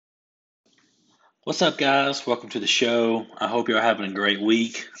What's up, guys? Welcome to the show. I hope you're having a great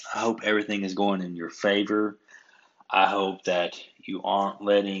week. I hope everything is going in your favor. I hope that you aren't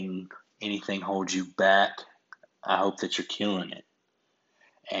letting anything hold you back. I hope that you're killing it.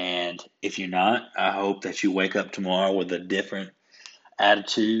 And if you're not, I hope that you wake up tomorrow with a different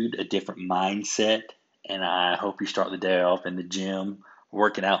attitude, a different mindset. And I hope you start the day off in the gym,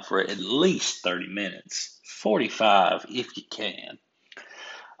 working out for at least 30 minutes, 45 if you can.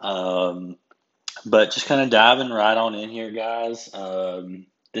 Um, But just kind of diving right on in here, guys.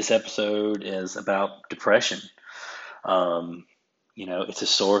 This episode is about depression. Um, it's a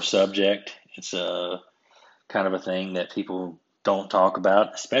sore subject. It's a kind of a thing that people don't talk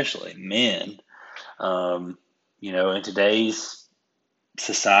about, especially men. In today's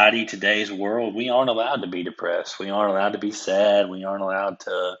society, today's world, we aren't allowed to be depressed. We aren't allowed to be sad. We aren't allowed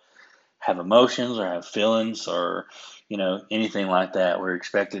to have emotions or have feelings or anything like that. We're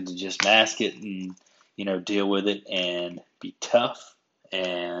expected to just mask it and deal with it and be tough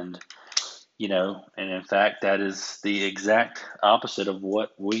and and in fact that is the exact opposite of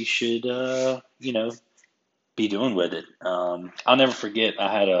what we should be doing with it. I'll never forget,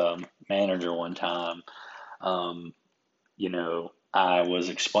 I had a manager one time. I was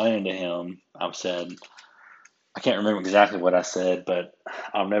explaining to him, I said, I can't remember exactly what I said, but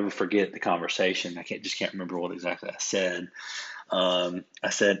I'll never forget the conversation. I can't remember what exactly I said. I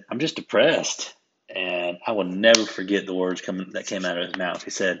said, I'm just depressed. And I will never forget the words that came out of his mouth. He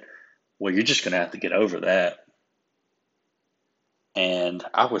said, well, you're just going to have to get over that. And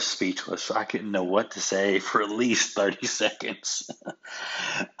I was speechless. I couldn't know what to say for at least 30 seconds.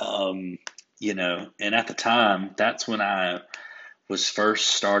 um, and at the time, that's when I was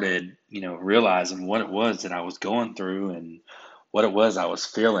first started, realizing what it was that I was going through and what it was I was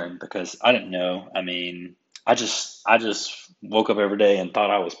feeling, because I didn't know. I mean, I just woke up every day and thought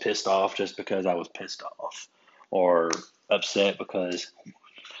I was pissed off just because I was pissed off, or upset because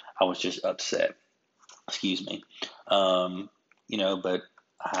I was just upset. Excuse me. Um, but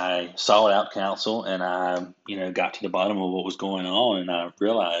I sought out counsel, and I, got to the bottom of what was going on, and I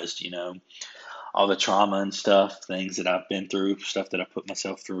realized, all the trauma and stuff, things that I've been through, stuff that I put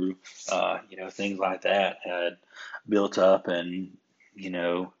myself through, things like that had built up and,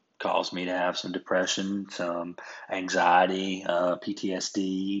 caused me to have some depression, some anxiety,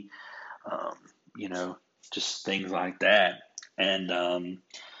 PTSD, um, you know, just things like that. And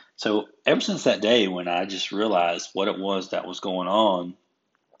so ever since that day when I just realized what it was that was going on,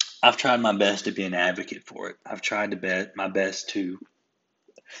 I've tried my best to be an advocate for it. I've tried to my best to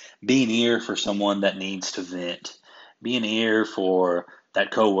be an ear for someone that needs to vent. Be an ear for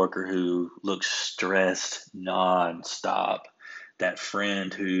that coworker who looks stressed nonstop. That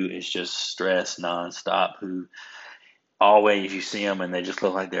friend who is just stressed nonstop, who always you see them and they just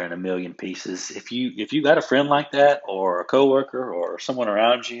look like they're in a million pieces. If you got a friend like that, or a coworker, or someone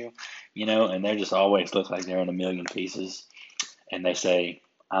around you, and they just always look like they're in a million pieces, and they say,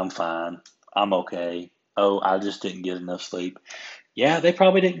 "I'm fine, I'm okay. Oh, I just didn't get enough sleep." Yeah, they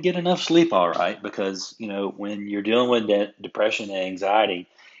probably didn't get enough sleep, all right, because when you're dealing with depression and anxiety,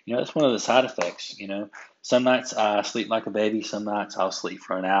 that's one of the side effects. Some nights I sleep like a baby, some nights I'll sleep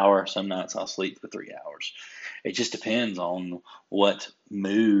for an hour, some nights I'll sleep for 3 hours. It just depends on what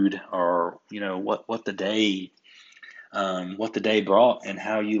mood, or what the day brought and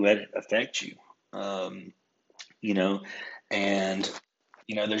how you let it affect you. Um, you know, and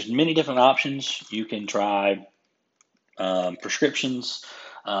there's many different options. You can try prescriptions.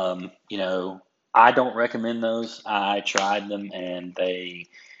 I don't recommend those. I tried them and they,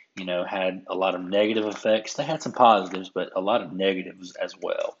 had a lot of negative effects. They had some positives, but a lot of negatives as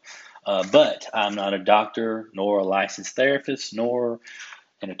well. But I'm not a doctor, nor a licensed therapist, nor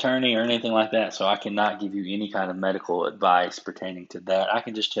an attorney or anything like that, so I cannot give you any kind of medical advice pertaining to that. I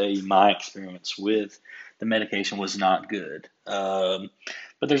can just tell you my experience with the medication was not good.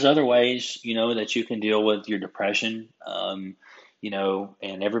 But there's other ways, that you can deal with your depression. And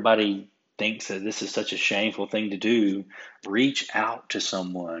everybody thinks that this is such a shameful thing to do. Reach out to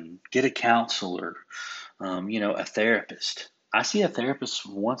someone, get a counselor, a therapist. I see a therapist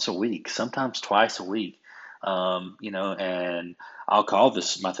once a week, sometimes twice a week. And I'll call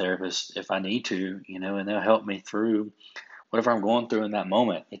this my therapist if I need to, and they'll help me through whatever I'm going through in that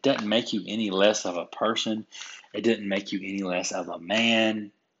moment. It doesn't make you any less of a person. It didn't make you any less of a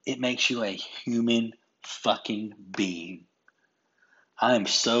man. It makes you a human fucking being. I am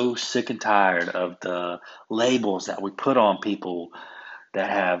so sick and tired of the labels that we put on people that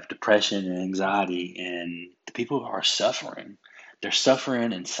have depression and anxiety, and the people who are suffering. They're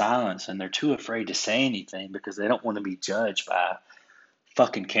suffering in silence, and they're too afraid to say anything because they don't want to be judged by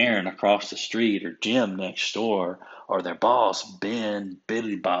fucking Karen across the street or Jim next door or their boss, Ben,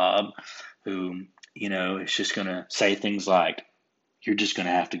 Billy Bob, who, is just going to say things like, you're just going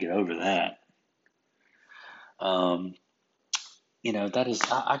to have to get over that. Um, that is,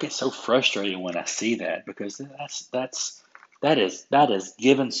 I get so frustrated when I see that because that is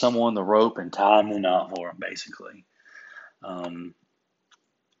giving someone the rope and tying the knot for them, basically. Um,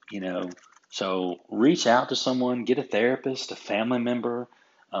 you know, so reach out to someone, get a therapist, a family member.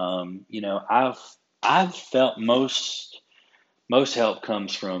 I've felt most help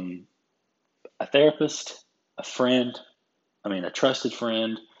comes from a therapist, a friend, a trusted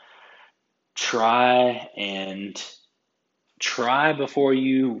friend. Try and try before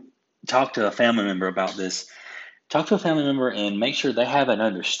you talk to a family member about this. Talk to a family member and make sure they have an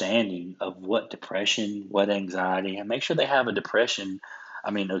understanding of what depression, what anxiety, and make sure they have a depression.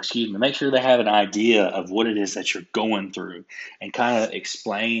 Make sure they have an idea of what it is that you're going through and kind of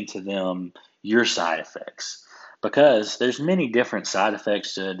explain to them your side effects. Because there's many different side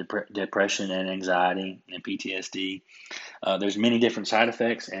effects to depression and anxiety and PTSD. There's many different side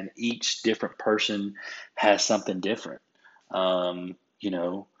effects, and each different person has something different. Um, you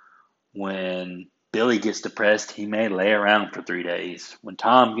know, when Billy gets depressed, he may lay around for 3 days. When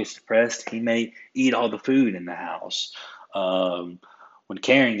Tom gets depressed, he may eat all the food in the house. Um, when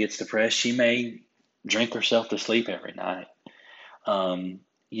Karen gets depressed, she may drink herself to sleep every night. And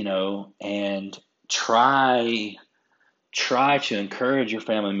try to encourage your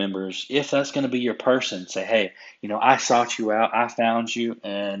family members if that's going to be your person. Say, hey, I sought you out, I found you,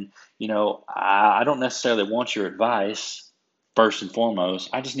 and I don't necessarily want your advice first and foremost.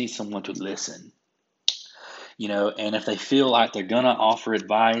 I just need someone to listen. And if they feel like they're going to offer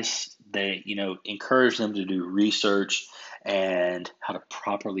advice, they encourage them to do research and how to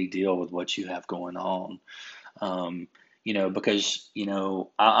properly deal with what you have going on. Because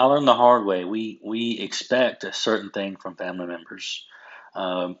I learned the hard way. We expect a certain thing from family members.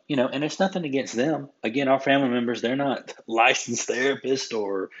 And it's nothing against them. Again, our family members, they're not licensed therapists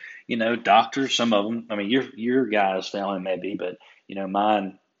or, doctors. Some of them, your guys' family may be, but,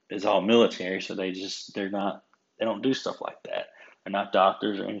 mine is all military. So they don't do stuff like that. They're not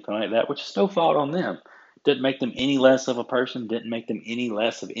doctors or anything like that, which is no fault on them. Didn't make them any less of a person, didn't make them any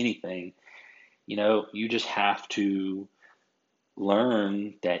less of anything. You just have to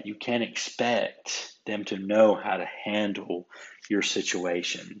learn that you can't expect them to know how to handle your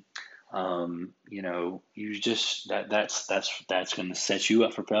situation. You just that's going to set you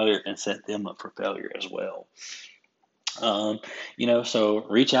up for failure and set them up for failure as well. So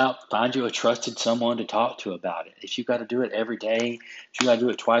reach out, find you a trusted someone to talk to about it. If you got to do it every day, if you got to do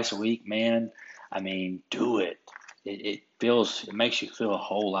it twice a week, man, do it. It makes you feel a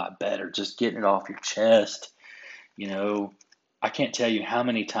whole lot better just getting it off your chest. I can't tell you how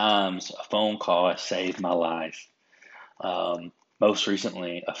many times a phone call has saved my life. Most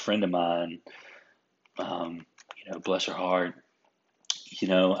recently, a friend of mine, bless her heart,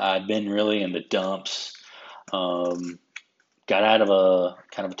 I'd been really in the dumps. Got out of a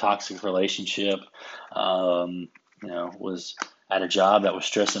kind of a toxic relationship. Was at a job that was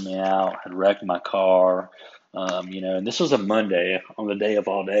stressing me out. Had wrecked my car. And this was a Monday on the day of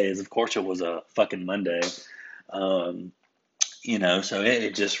all days. Of course, it was a fucking Monday. So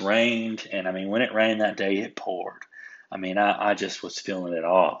it just rained, and when it rained that day, it poured. I just was feeling it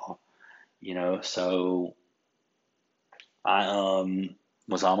all. So I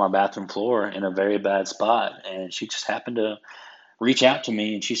was on my bathroom floor in a very bad spot, and she just happened to reach out to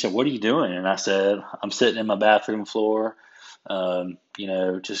me, and she said, "What are you doing?" And I said, "I'm sitting in my bathroom floor,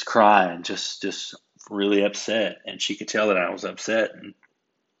 just crying, just really upset." And she could tell that I was upset, and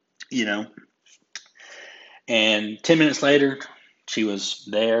you know, and 10 minutes later, she was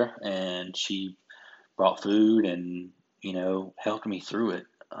there, and she brought food and helped me through it.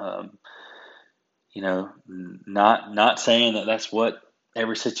 Not saying that that's what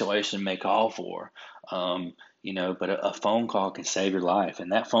every situation may call for. But a phone call can save your life,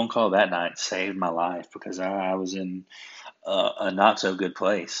 and that phone call that night saved my life because I was in a not so good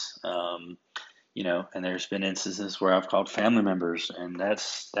place. And there's been instances where I've called family members, and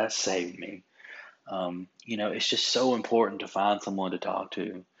that's saved me. It's just so important to find someone to talk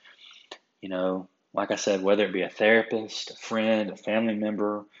to. Like I said, whether it be a therapist, a friend, a family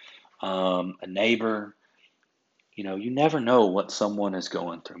member, a neighbor, you never know what someone is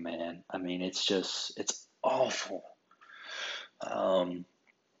going through, man. It's awful. Um,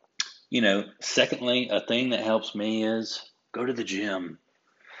 Secondly, a thing that helps me is go to the gym.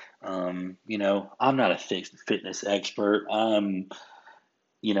 I'm not a fitness expert. I'm,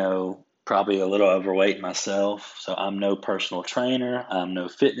 Probably a little overweight myself, so I'm no personal trainer. I'm no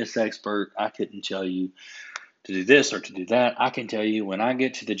fitness expert. I couldn't tell you to do this or to do that. I can tell you when I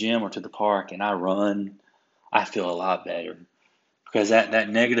get to the gym or to the park and I run, I feel a lot better because that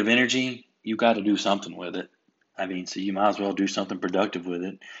negative energy, you got to do something with it. I mean, so you might as well do something productive with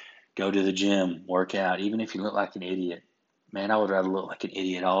it. Go to the gym, work out, even if you look like an idiot. Man, I would rather look like an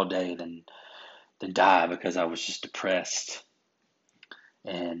idiot all day than die because I was just depressed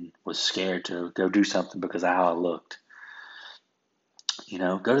and was scared to go do something because of how I looked.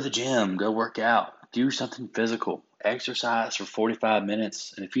 Go to the gym, go work out, do something physical, exercise for 45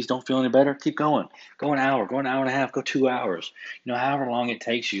 minutes. And if you don't feel any better, keep going. Go an hour, go an hour and a half, go 2 hours. However long it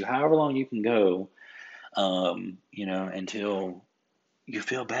takes you, however long you can go, until you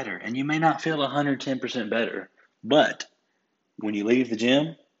feel better. And you may not feel 110% better, but when you leave the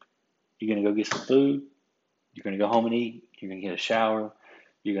gym, you're going to go get some food, you're going to go home and eat, you're going to get a shower,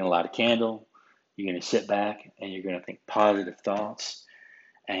 you're going to light a candle, you're going to sit back and you're going to think positive thoughts.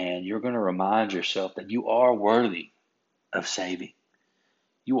 And you're going to remind yourself that you are worthy of saving.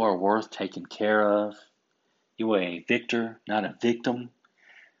 You are worth taking care of. You are a victor, not a victim.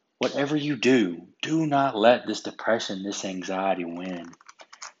 Whatever you do not let this depression, this anxiety win.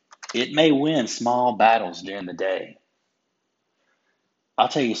 It may win small battles during the day. I'll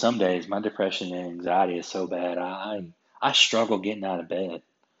tell you, some days my depression and anxiety is so bad, I struggle getting out of bed.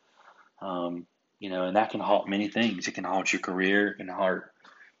 And that can halt many things. It can halt your career, it can halt,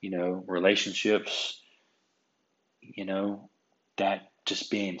 relationships, that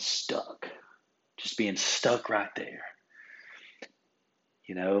just being stuck right there,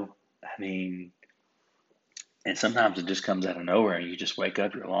 I mean, and sometimes it just comes out of nowhere and you just wake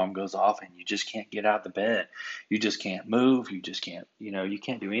up, your alarm goes off and you just can't get out of the bed. You just can't move. You just can't, you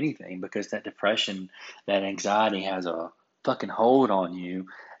can't do anything because that depression, that anxiety has a fucking hold on you.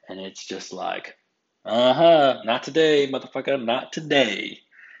 And it's just like, not today, motherfucker, not today.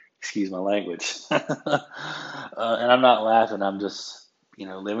 Excuse my language. And I'm not laughing. I'm just,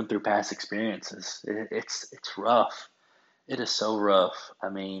 living through past experiences. It's rough. It is so rough. I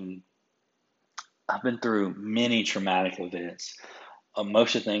mean, I've been through many traumatic events.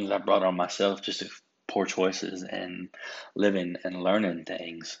 Most of the things I brought on myself just poor choices and living and learning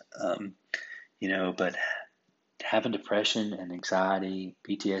things. But having depression and anxiety,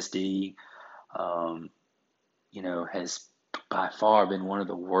 PTSD, um, has by far been one of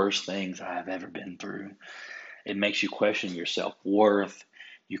the worst things I have ever been through. It makes you question your self-worth.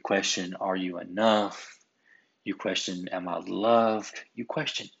 You question, are you enough? You question, am I loved? You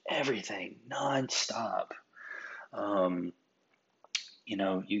question everything nonstop. Um,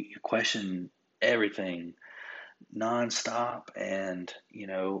 you question everything nonstop, and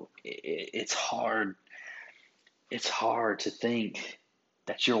it's hard. It's hard to think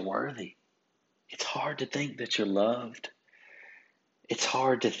that you're worthy. It's hard to think that you're loved. It's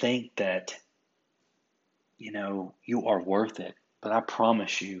hard to think that you are worth it. But I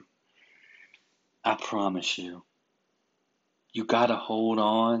promise you, you gotta hold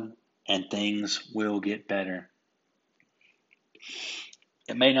on, and things will get better.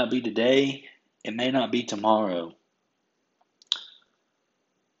 It may not be today. It may not be tomorrow.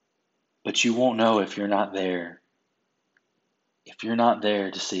 But you won't know if you're not there. If you're not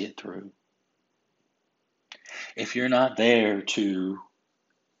there to see it through. If you're not there to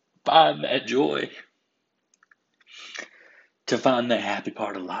find that joy, to find that happy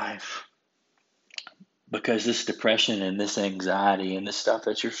part of life. Because this depression and this anxiety and this stuff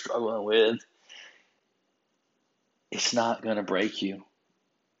that you're struggling with, it's not going to break you.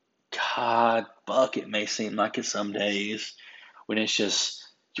 God, fuck, it may seem like it some days when it's just,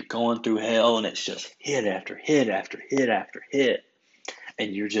 you're going through hell and it's just hit after hit after hit after hit.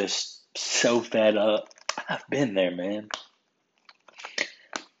 And you're just so fed up. I've been there, man.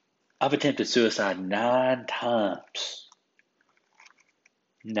 I've attempted suicide 9 times.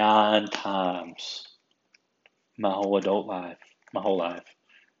 9 times. My whole adult life. My whole life.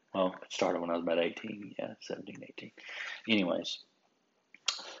 Well, it started when I was about 18. Yeah, 17, 18. Anyways.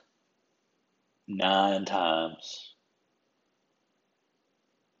 9 times.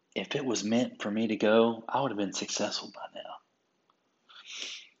 If it was meant for me to go, I would have been successful by now.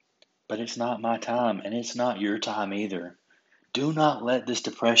 But it's not my time, and it's not your time either. Do not let this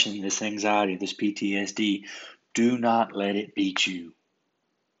depression, this anxiety, this PTSD, do not let it beat you.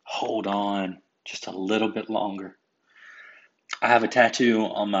 Hold on just a little bit longer. I have a tattoo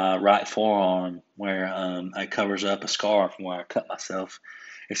on my right forearm where it covers up a scar from where I cut myself.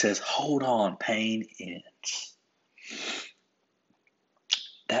 It says, "Hold on, pain ends."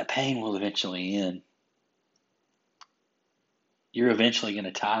 That pain will eventually end. you're eventually going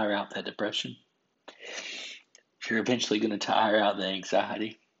to tire out that depression. You're eventually going to tire out the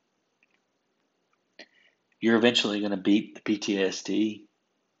anxiety. You're eventually going to beat the PTSD.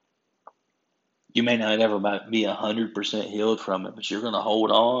 You may not ever be 100% healed from it, but you're going to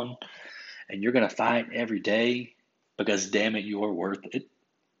hold on and you're going to fight every day because, damn it, you are worth it.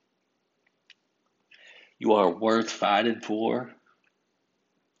 You are worth fighting for.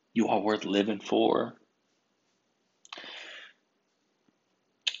 You are worth living for.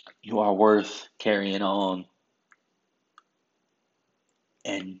 You are worth carrying on.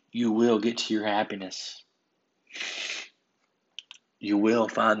 And you will get to your happiness. You will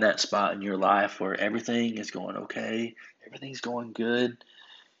find that spot in your life where everything is going okay. Everything's going good.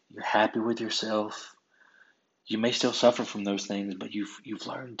 You're happy with yourself. You may still suffer from those things, but you've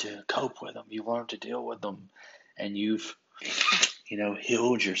learned to cope with them. You've learned to deal with them, and you've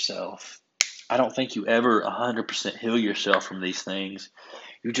healed yourself. I don't think you ever 100% heal yourself from these things.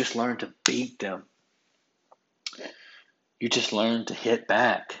 You just learn to beat them. You just learn to hit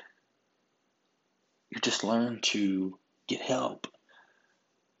back. You just learn to get help.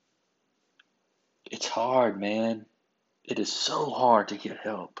 It's hard, man. It is so hard to get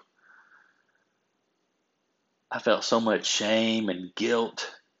help. I felt so much shame and guilt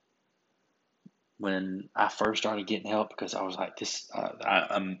when I first started getting help because I was like,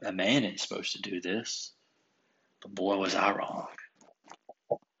 I'm a man ain't supposed to do this. But boy, was I wrong.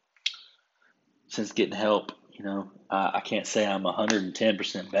 Since getting help, I can't say I'm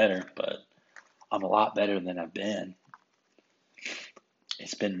 110% better, but I'm a lot better than I've been.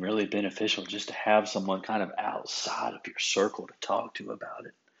 It's been really beneficial just to have someone kind of outside of your circle to talk to about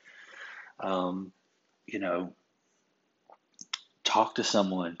it. Um, you know, talk to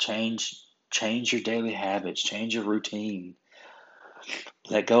someone, change your daily habits, change your routine,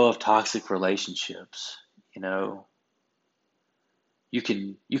 let go of toxic relationships. You know, you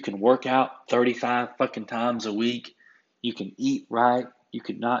can work out 35 fucking times a week. You can eat right. You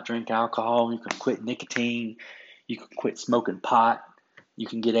can not drink alcohol. You can quit nicotine. You can quit smoking pot. You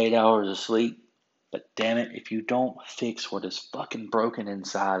can get 8 hours of sleep. But damn it, if you don't fix what is fucking broken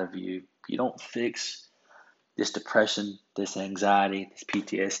inside of you, if you don't fix this depression, this anxiety, this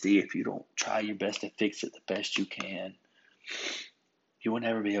PTSD, if you don't try your best to fix it the best you can, you will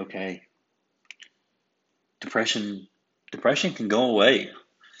never be okay. Depression can go away.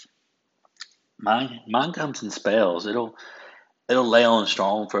 Mine comes in spells. It'll lay on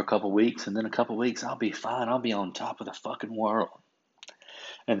strong for a couple weeks, and then a couple weeks I'll be fine. I'll be on top of the fucking world.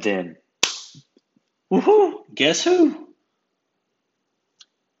 And then, woohoo! Guess who?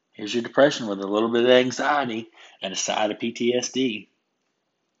 Here's your depression with a little bit of anxiety and a side of PTSD,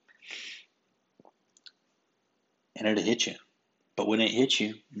 and it'll hit you. But when it hits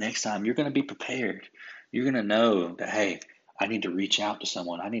you, next time you're going to be prepared. You're going to know that, hey, I need to reach out to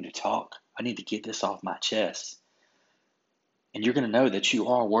someone. I need to talk. I need to get this off my chest. And you're going to know that you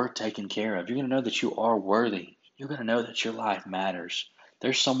are worth taking care of. You're going to know that you are worthy. You're going to know that your life matters.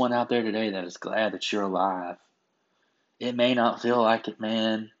 There's someone out there today that is glad that you're alive. It may not feel like it,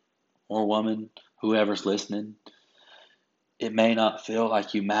 man or woman, whoever's listening. It may not feel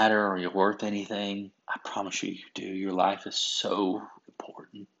like you matter or you're worth anything. I promise you do. Your life is so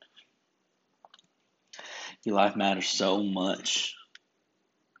important. Your life matters so much.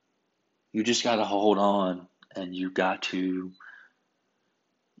 You just got to hold on, and you got to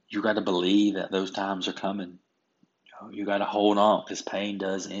believe that those times are coming. You got to hold on because pain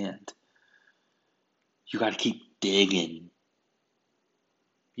does end. You got to keep digging.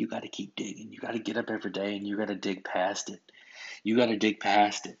 You got to keep digging. You got to get up every day and you got to dig past it. You got to dig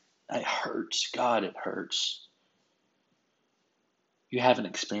past it. It hurts. God, it hurts. You haven't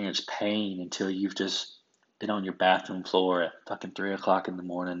experienced pain until you've just been on your bathroom floor at fucking 3 o'clock in the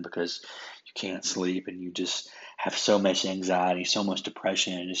morning because you can't sleep and you just have so much anxiety, so much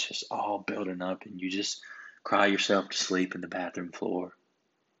depression, and it's just all building up and you just cry yourself to sleep in the bathroom floor.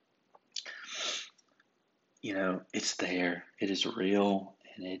 It's there. It is real,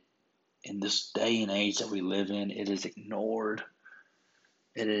 and in this day and age that we live in, it is ignored.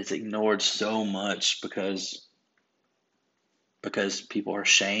 It is ignored so much because people are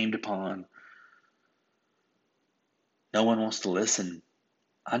shamed upon. No one wants to listen.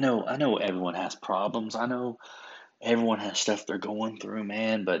 I know everyone has problems. I know everyone has stuff they're going through,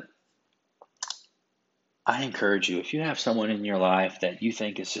 man, but I encourage you, if you have someone in your life that you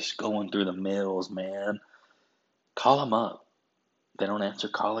think is just going through the mills, man, call them up. They don't answer,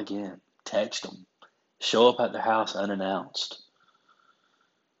 call again. Text them. Show up at their house unannounced.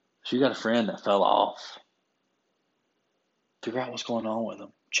 If you got a friend that fell off, figure out what's going on with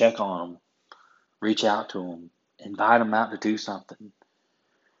them. Check on them. Reach out to them. Invite them out to do something.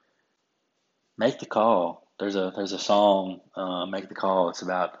 Make the call. There's a song, "Make the Call." It's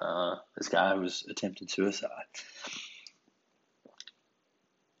about this guy who was attempting suicide.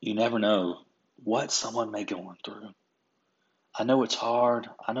 You never know what someone may be going through. I know it's hard.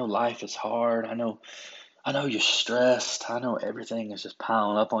 I know life is hard. I know you're stressed. I know everything is just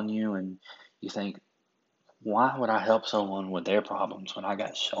piling up on you, and you think, why would I help someone with their problems when I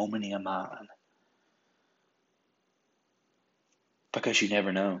got so many of mine? Because you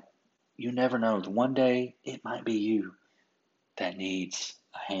never know. You never know. One day it might be you that needs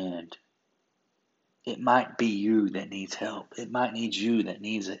a hand. It might be you that needs help. It might need you that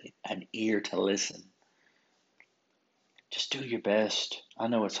needs an ear to listen. Just do your best. I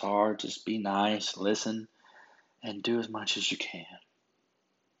know it's hard. Just be nice, listen, and do as much as you can.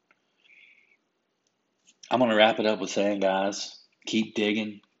 I'm going to wrap it up with saying, guys, keep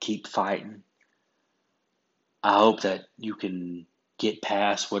digging, keep fighting. I hope that you can get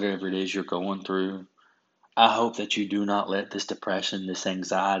past whatever it is you're going through. I hope that you do not let this depression, this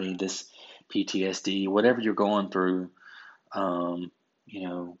anxiety, this PTSD, whatever you're going through, um, you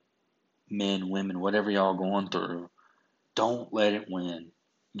know, men, women, whatever y'all going through, don't let it win.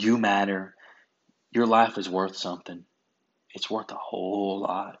 You matter. Your life is worth something. It's worth a whole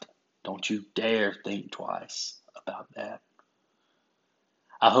lot. Don't you dare think twice about that.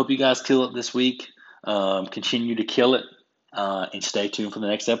 I hope you guys kill it this week. Continue to kill it, and stay tuned for the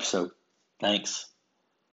next episode. Thanks.